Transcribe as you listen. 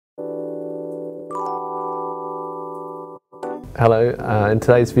Hello, in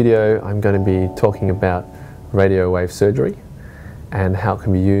today's video I'm going to be talking about radiowave surgery and how it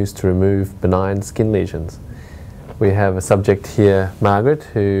can be used to remove benign skin lesions. We have a subject here, Margaret,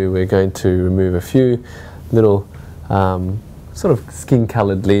 who we're going to remove a few little sort of skin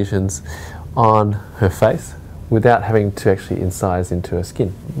coloured lesions on her face without having to actually incise into her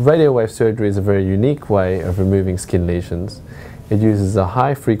skin. Radiowave surgery is a very unique way of removing skin lesions. It uses a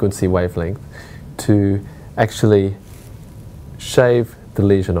high frequency wavelength to actually shave the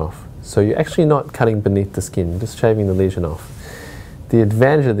lesion off. So you're actually not cutting beneath the skin, just shaving the lesion off. The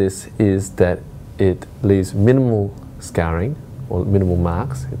advantage of this is that it leaves minimal scarring or minimal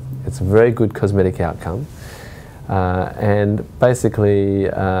marks. It's a very good cosmetic outcome. And basically,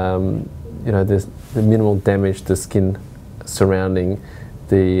 there's the minimal damage to skin surrounding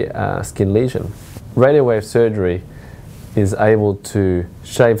the skin lesion. Radiowave surgery is able to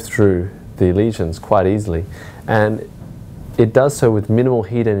shave through the lesions quite easily, and it does so with minimal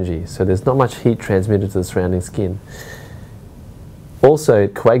heat energy, so there's not much heat transmitted to the surrounding skin. Also,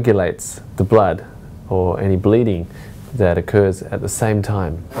 it coagulates the blood or any bleeding that occurs at the same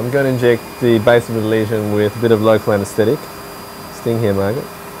time. I'm going to inject the base of the lesion with a bit of local anaesthetic. Sting here, Margaret.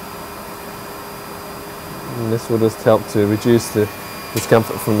 And this will just help to reduce the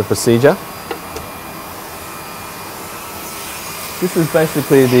discomfort from the procedure. This is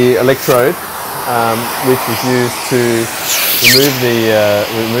basically the electrode which is used to remove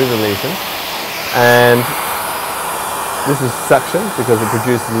the lesion, and this is suction because it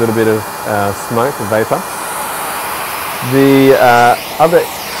produces a little bit of smoke or vapor. The other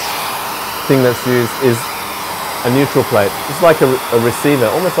thing that's used is a neutral plate. It's like a receiver,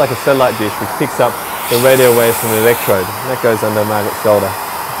 almost like a satellite dish, which picks up the radio waves from the electrode. And that goes under Margaret's shoulder.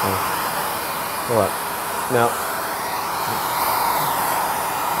 All right. Now,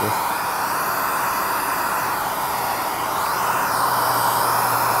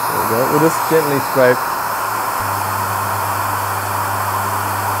 we'll just gently scrape.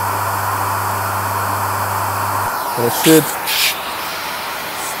 And it should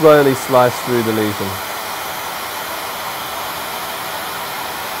slowly slice through the lesion.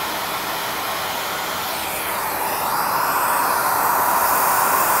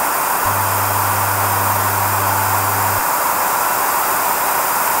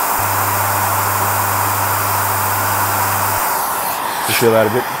 You feel that a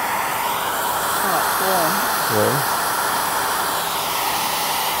bit? Yeah.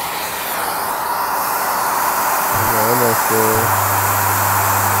 Almost there.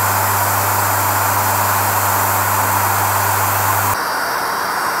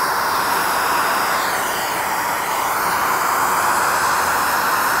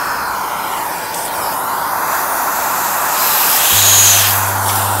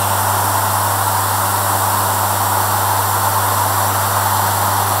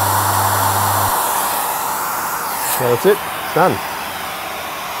 So that's it, it's done.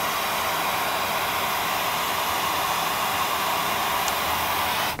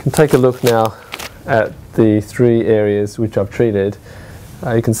 You can take a look now at the three areas which I've treated.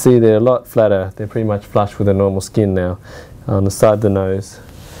 You can see they're a lot flatter. They're pretty much flush with the normal skin now. On the side of the nose,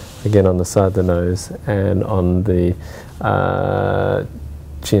 again on the side of the nose, and on the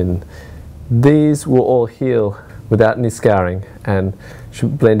chin. These will all heal without any scarring and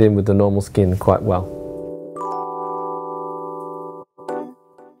should blend in with the normal skin quite well.